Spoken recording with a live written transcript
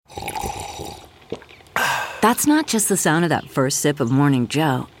That's not just the sound of that first sip of Morning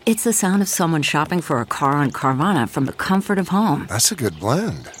Joe. It's the sound of someone shopping for a car on Carvana from the comfort of home. That's a good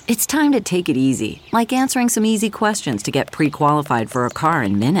blend. It's time to take it easy, like answering some easy questions to get pre-qualified for a car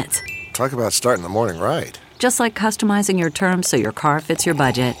in minutes. Talk about starting the morning right. Just like customizing your terms so your car fits your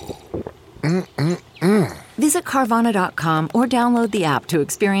budget. Visit Carvana.com or download the app to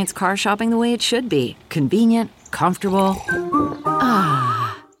experience car shopping the way it should be. Convenient, comfortable.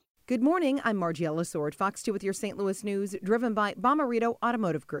 Good morning, I'm Margie Ellisord, Fox 2 with your St. Louis news, driven by Bomarito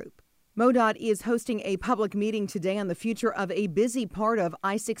Automotive Group. MoDOT is hosting a public meeting today on the future of a busy part of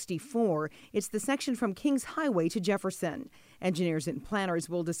I-64. It's the section from Kings Highway to Jefferson. Engineers and planners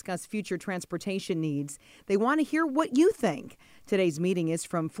will discuss future transportation needs. They want to hear what you think. Today's meeting is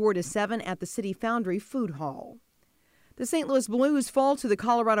from 4 to 7 at the City Foundry Food Hall. The St. Louis Blues fall to the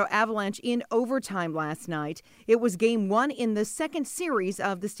Colorado Avalanche in overtime last night. It was Game 1 in the second series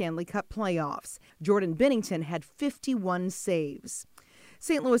of the Stanley Cup playoffs. Jordan Binnington had 51 saves.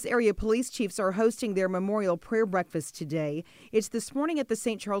 St. Louis area police chiefs are hosting their memorial prayer breakfast today. It's this morning at the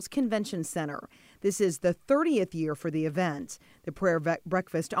St. Charles Convention Center. This is the 30th year for the event. The prayer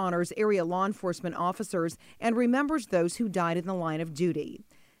breakfast honors area law enforcement officers and remembers those who died in the line of duty.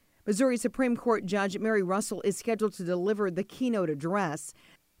 Missouri Supreme Court Judge Mary Russell is scheduled to deliver the keynote address.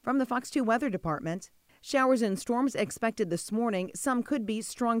 From the Fox 2 Weather Department, showers and storms expected this morning. Some could be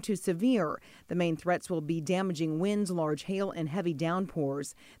strong to severe. The main threats will be damaging winds, large hail, and heavy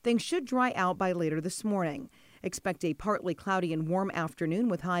downpours. Things should dry out by later this morning. Expect a partly cloudy and warm afternoon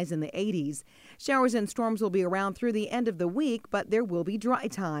with highs in the 80s. Showers and storms will be around through the end of the week, but there will be dry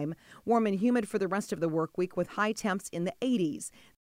time. Warm and humid for the rest of the work week with high temps in the 80s.